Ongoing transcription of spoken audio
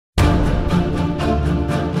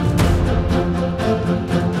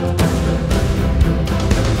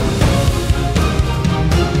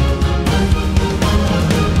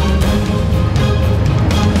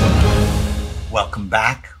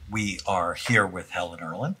back. We are here with Helen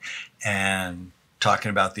Irlen and talking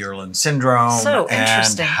about the Irlen Syndrome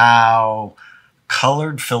and how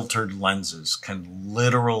colored filtered lenses can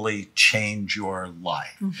literally change your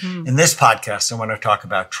life. In this podcast, I want to talk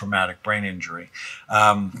about traumatic brain injury.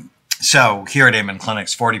 So here at Amen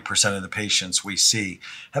Clinics, 40% of the patients we see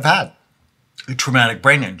have had a traumatic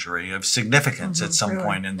brain injury of significance at some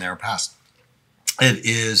point in their past. It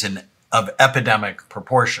is of epidemic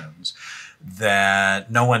proportions that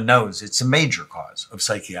no one knows. It's a major cause of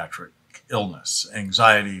psychiatric illness,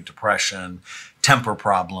 anxiety, depression, temper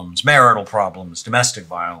problems, marital problems, domestic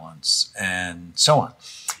violence, and so on.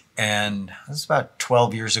 And this is about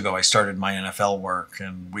 12 years ago, I started my NFL work,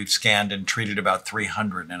 and we've scanned and treated about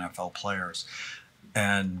 300 NFL players.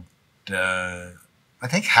 And I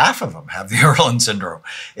think half of them have the Irlen Syndrome.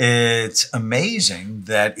 It's amazing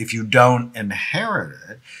that if you don't inherit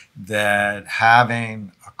it, that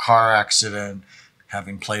having a car accident,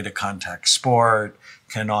 having played a contact sport,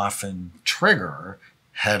 can often trigger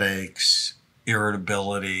headaches,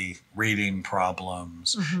 irritability, reading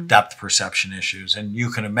problems, depth perception issues. And you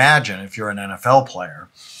can imagine if you're an NFL player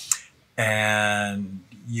and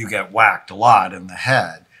you get whacked a lot in the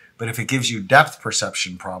head, but if it gives you depth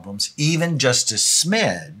perception problems, even just a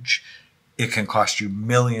smidge, it can cost you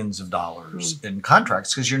millions of dollars in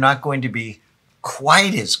contracts because you're not going to be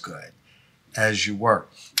quite as good as you were.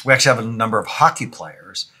 We actually have a number of hockey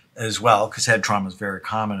players as well, because head trauma is very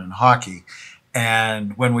common in hockey.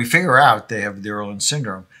 And when we figure out they have the Irlen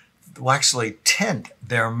Syndrome, we'll actually tint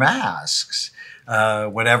their masks,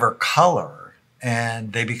 whatever color,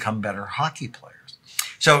 and they become better hockey players.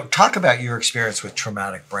 So talk about your experience with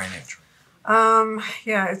traumatic brain injury.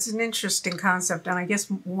 Yeah, it's an interesting concept, and I guess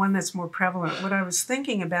one that's more prevalent. What I was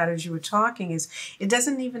thinking about as you were talking is it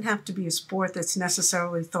doesn't even have to be a sport that's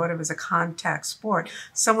necessarily thought of as a contact sport.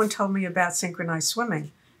 Someone told me about synchronized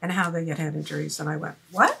swimming and how they get head injuries, and I went,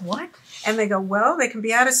 what? And they go, well, they can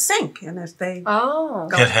be out of sync, and if they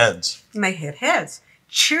hit heads. And they hit heads.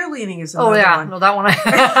 Cheerleading is another one. No, that one.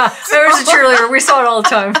 There was a cheerleader. We saw it all the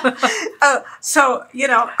time. So, you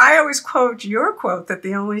know, I always quote your quote that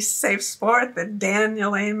the only safe sport that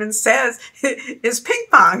Daniel Amen says is ping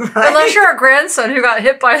pong, right? Unless you're a grandson who got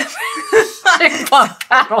hit by the ping pong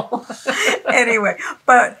paddle. Anyway,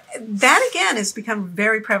 but that again has become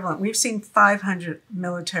very prevalent. We've seen 500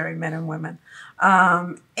 military men and women.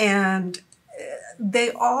 And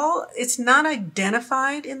they all, it's not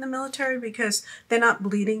identified in the military because they're not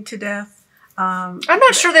bleeding to death. I'm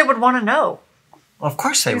not sure they would want to know. Well, of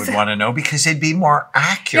course they would want to know because they'd be more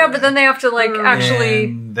accurate. Yeah, but then they have to like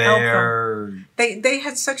actually help them. They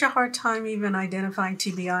had such a hard time even identifying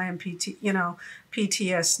TBI and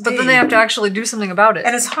PTSD. But then they have to actually do something about it.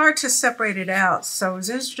 And it's hard to separate it out. So it's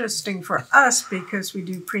interesting for us because we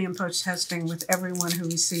do pre and post testing with everyone who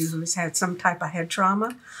we see who's had some type of head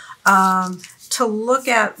trauma. To look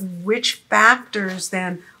at which factors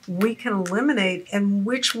then we can eliminate and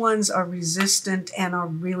which ones are resistant and are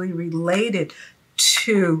really related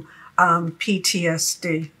to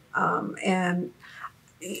PTSD and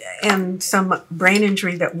some brain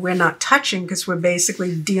injury that we're not touching because we're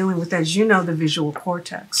basically dealing with, as you know, the visual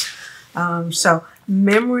cortex. So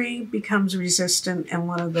memory becomes resistant and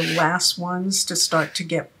one of the last ones to start to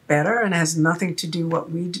get better and has nothing to do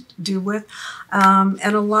what we do with. And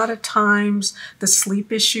a lot of times the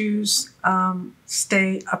sleep issues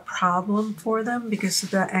stay a problem for them because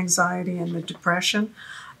of the anxiety and the depression.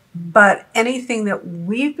 But anything that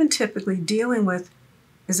we've been typically dealing with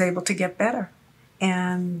is able to get better.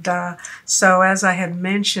 And so as I had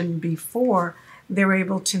mentioned before, they're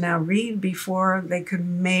able to now read before they could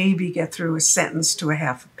maybe get through a sentence to a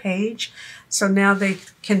half a page. So now they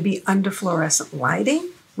can be under fluorescent lighting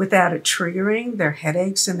without it triggering their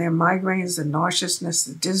headaches and their migraines, the nauseousness,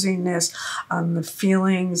 the dizziness, the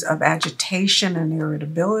feelings of agitation and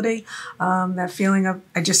irritability, that feeling of,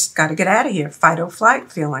 I just got to get out of here, fight or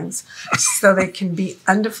flight feelings. So they can be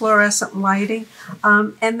under fluorescent lighting,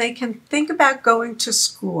 and they can think about going to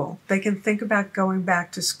school. They can think about going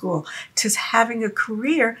back to school, to having a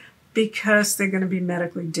career because they're going to be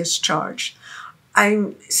medically discharged.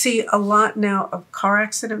 I see a lot now of car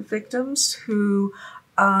accident victims who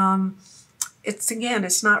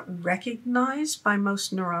it's not recognized by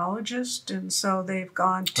most neurologists, and so they've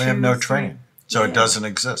gone to... They have no training, so it doesn't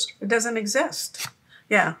exist. It doesn't exist.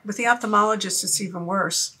 Yeah, with the ophthalmologist, it's even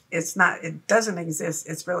worse. It doesn't exist.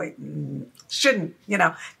 It's really, shouldn't,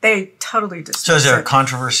 they totally dismiss it. So is there a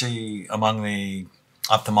controversy among the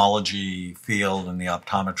ophthalmology field and the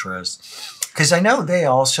optometrists? Because I know they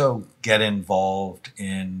also get involved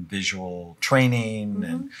in visual training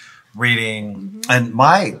and reading. And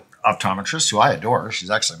my optometrist who I adore. She's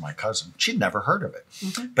actually my cousin. She'd never heard of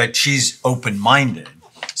it, but she's open-minded.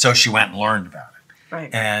 So she went and learned about it.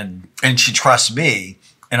 Right. And she trusts me.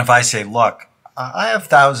 And if I say, look, I have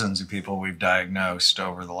thousands of people we've diagnosed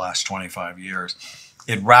over the last 25 years,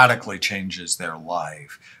 it radically changes their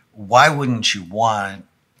life. Why wouldn't you want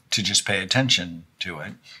to just pay attention to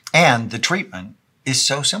it? And the treatment is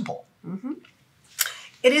so simple. Mm-hmm.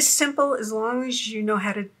 It is simple as long as you know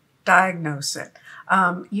how to diagnose it.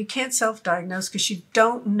 You can't self-diagnose because you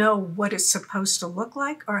don't know what it's supposed to look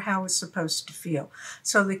like or how it's supposed to feel.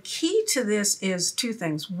 So the key to this is two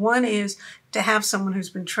things. One is to have someone who's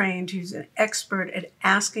been trained, who's an expert at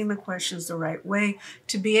asking the questions the right way,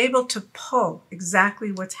 to be able to pull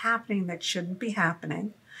exactly what's happening that shouldn't be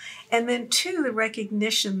happening. And then two, the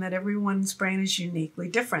recognition that everyone's brain is uniquely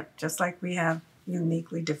different, just like we have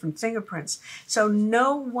uniquely different fingerprints. So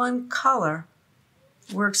no one color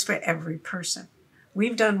works for every person.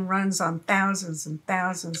 We've done runs on thousands and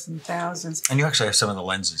thousands and thousands. And you actually have some of the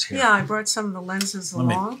lenses here. Yeah, I brought some of the lenses along.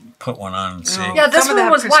 Let me put one on and see. Yeah, this one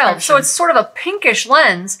was wild. So it's sort of a pinkish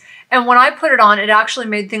lens. And when I put it on, it actually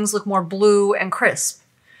made things look more blue and crisp.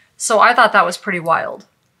 So I thought that was pretty wild.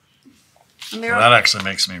 Well, that actually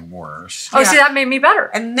makes me worse. Oh, yeah. See, that made me better.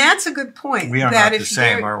 And that's a good point. We are not the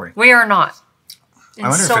same, are we? We are not. I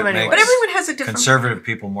wonder if it makes but everyone has a different conservative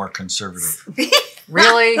people more conservative.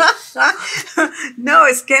 Really? No,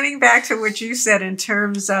 it's getting back to what you said in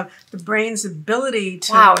terms of the brain's ability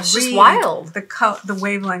to it's read just wild. The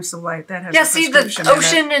wavelengths of light. That has see, the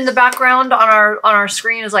ocean in the background on our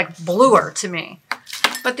screen is like bluer to me.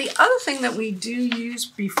 But the other thing that we do use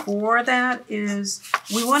before that is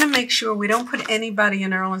we want to make sure we don't put anybody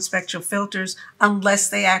in Irlen spectral filters unless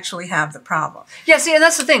they actually have the problem. Yeah, see, and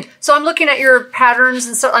that's the thing. So I'm looking at your patterns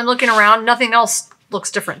and so I'm looking around. Nothing else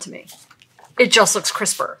looks different to me. It just looks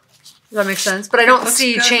crisper. Does that make sense? But I don't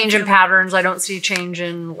see change in patterns. I don't see change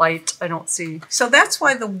in light. I don't see... So that's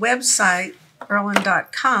why the website,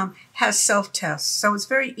 Irlen.com, has self-tests. So it's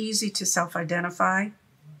very easy to self-identify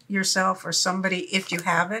yourself or somebody if you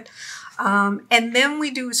have it. And then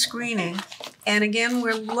we do a screening. And again,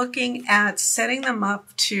 we're looking at setting them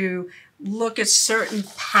up to look at certain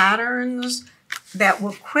patterns that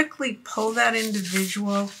will quickly pull that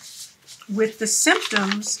individual with the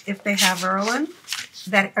symptoms, if they have Irlen,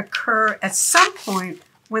 that occur at some point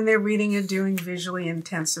when they're reading and doing visually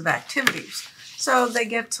intensive activities. So they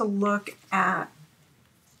get to look at,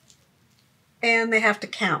 and they have to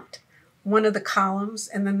count one of the columns,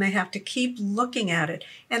 and then they have to keep looking at it.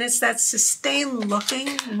 And it's that sustained looking.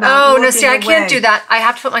 Oh, no, see, I can't do that. I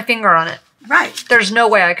have to put my finger on it. Right. There's no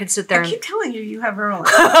way I could sit there. I keep telling you have Irlen.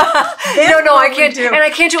 No, I can't. And I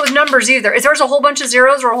can't do it with numbers either. If there's a whole bunch of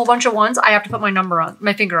zeros or a whole bunch of ones, I have to put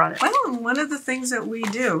my finger on it. Well, one of the things that we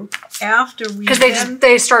do after we... Because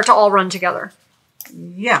they start to all run together.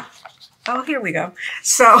 Yeah. Oh, here we go.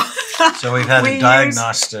 So we've had a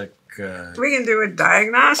diagnostic... we can do a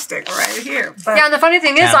diagnostic right here. But yeah, and the funny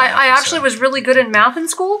thing is, I actually was really good in math in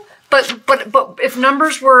school. But if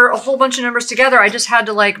numbers were a whole bunch of numbers together, I just had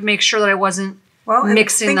to make sure that I wasn't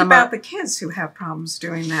mixing them up. Think about the kids who have problems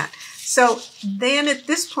doing that. So then at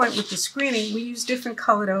this point with the screening, we use different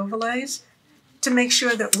colored overlays to make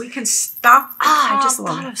sure that we can stop the problem. I just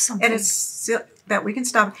thought of something. And it's that we can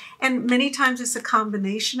stop. And many times it's a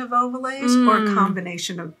combination of overlays or a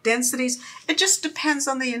combination of densities. It just depends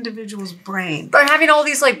on the individual's brain. But I'm having all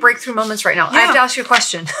these breakthrough moments right now. Yeah. I have to ask you a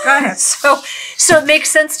question. Go ahead. So it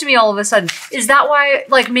makes sense to me all of a sudden. Is that why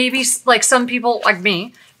maybe some people like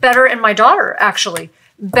me, better, and my daughter actually,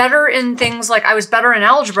 better in things I was better in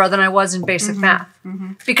algebra than I was in basic math.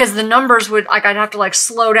 Because the numbers would, I'd have to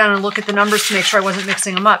slow down and look at the numbers to make sure I wasn't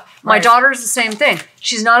mixing them up. My daughter's the same thing.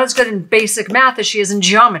 She's not as good in basic math as she is in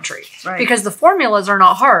geometry. Because the formulas are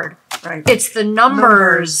not hard. It's the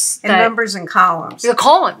numbers. Numbers and columns. The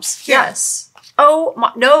columns, yes. Oh,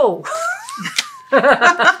 no.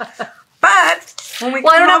 But when we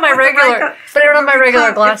I don't have my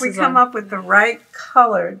regular glasses if we come up with the right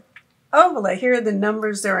colored overlay. Here are the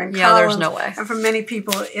numbers. They're in columns. Yeah, there's no way. And for many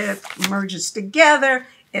people, it merges together.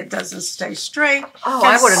 It doesn't stay straight. Oh,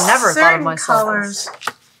 I would have never thought of myself. Colors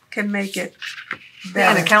can make it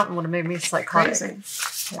better. An accountant would have made me psychotic.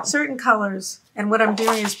 Crazy. Yeah. Certain colors, and what I'm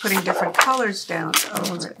doing is putting different colors down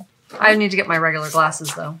over it. I need to get my regular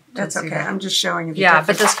glasses, though. That's okay. I'm just showing you. Yeah,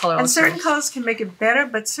 but this color. And certain colors can make it better,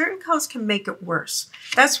 but certain colors can make it worse.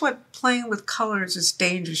 That's what playing with colors is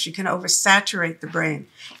dangerous. You can oversaturate the brain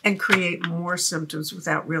and create more symptoms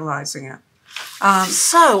without realizing it.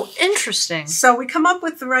 So interesting. So we come up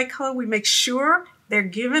with the right color. We make sure They're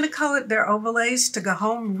given their overlays to go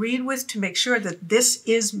home, read with, to make sure that this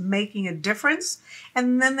is making a difference.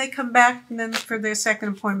 And then they come back and then for their second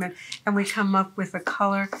appointment, and we come up with a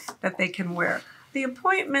color that they can wear. The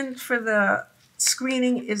appointment for the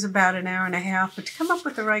screening is about an hour and a half, but to come up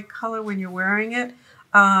with the right color when you're wearing it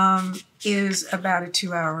is about a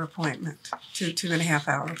 2-hour appointment,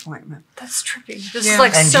 2.5-hour appointment. That's trippy. This is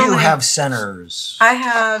like and so you many. have centers. I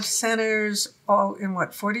have centers all in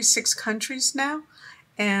 46 countries now,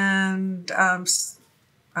 and I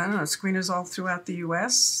don't know, screeners all throughout the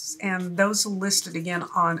U.S., and those are listed again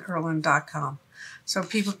on Irlen.com. So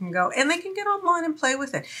people can go, and they can get online and play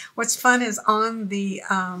with it. What's fun is on the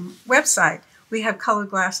website, we have colored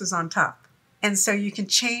glasses on top. And so you can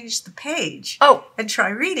change the page and try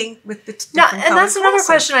reading with the different and that's another glasses.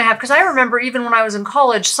 question I have, because I remember even when I was in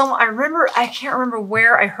college, I can't remember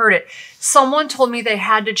where I heard it. Someone told me they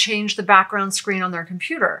had to change the background screen on their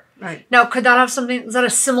computer. Right. Now, could that have something, is that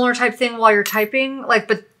a similar type thing while you're typing?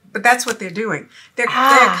 But that's what they're doing. They're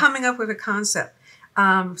coming up with a concept.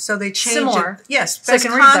 So they change Similar. it. Yes. So Best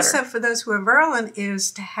concept for those who have Irlen is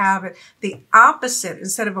to have it the opposite.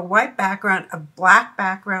 Instead of a white background, a black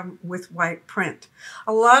background with white print.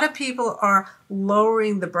 A lot of people are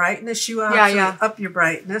lowering the brightness. You up your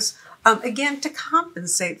brightness, again, to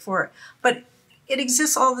compensate for it. But it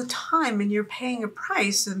exists all the time, and you're paying a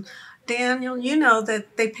price. And Daniel, you know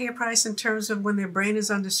that they pay a price in terms of when their brain is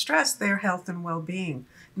under stress, their health and well-being,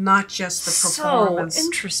 not just the performance. So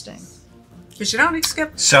interesting. Because you don't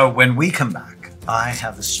skip. So when we come back, I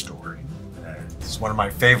have a story. It's one of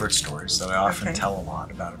my favorite stories that I often tell a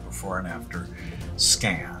lot about a before and after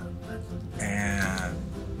scan. And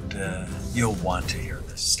you'll want to hear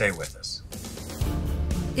this. Stay with us.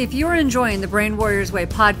 If you're enjoying the Brain Warriors Way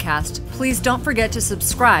podcast, please don't forget to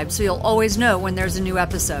subscribe so you'll always know when there's a new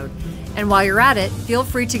episode. And while you're at it, feel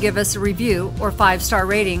free to give us a review or 5-star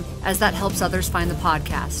rating, as that helps others find the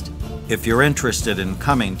podcast. If you're interested in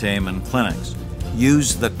coming to Amen Clinics,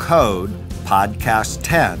 use the code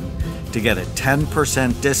PODCAST10 to get a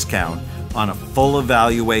 10% discount on a full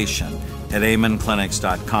evaluation at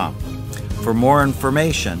amenclinics.com. For more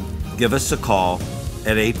information, give us a call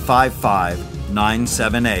at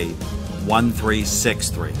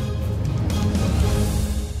 855-978-1363.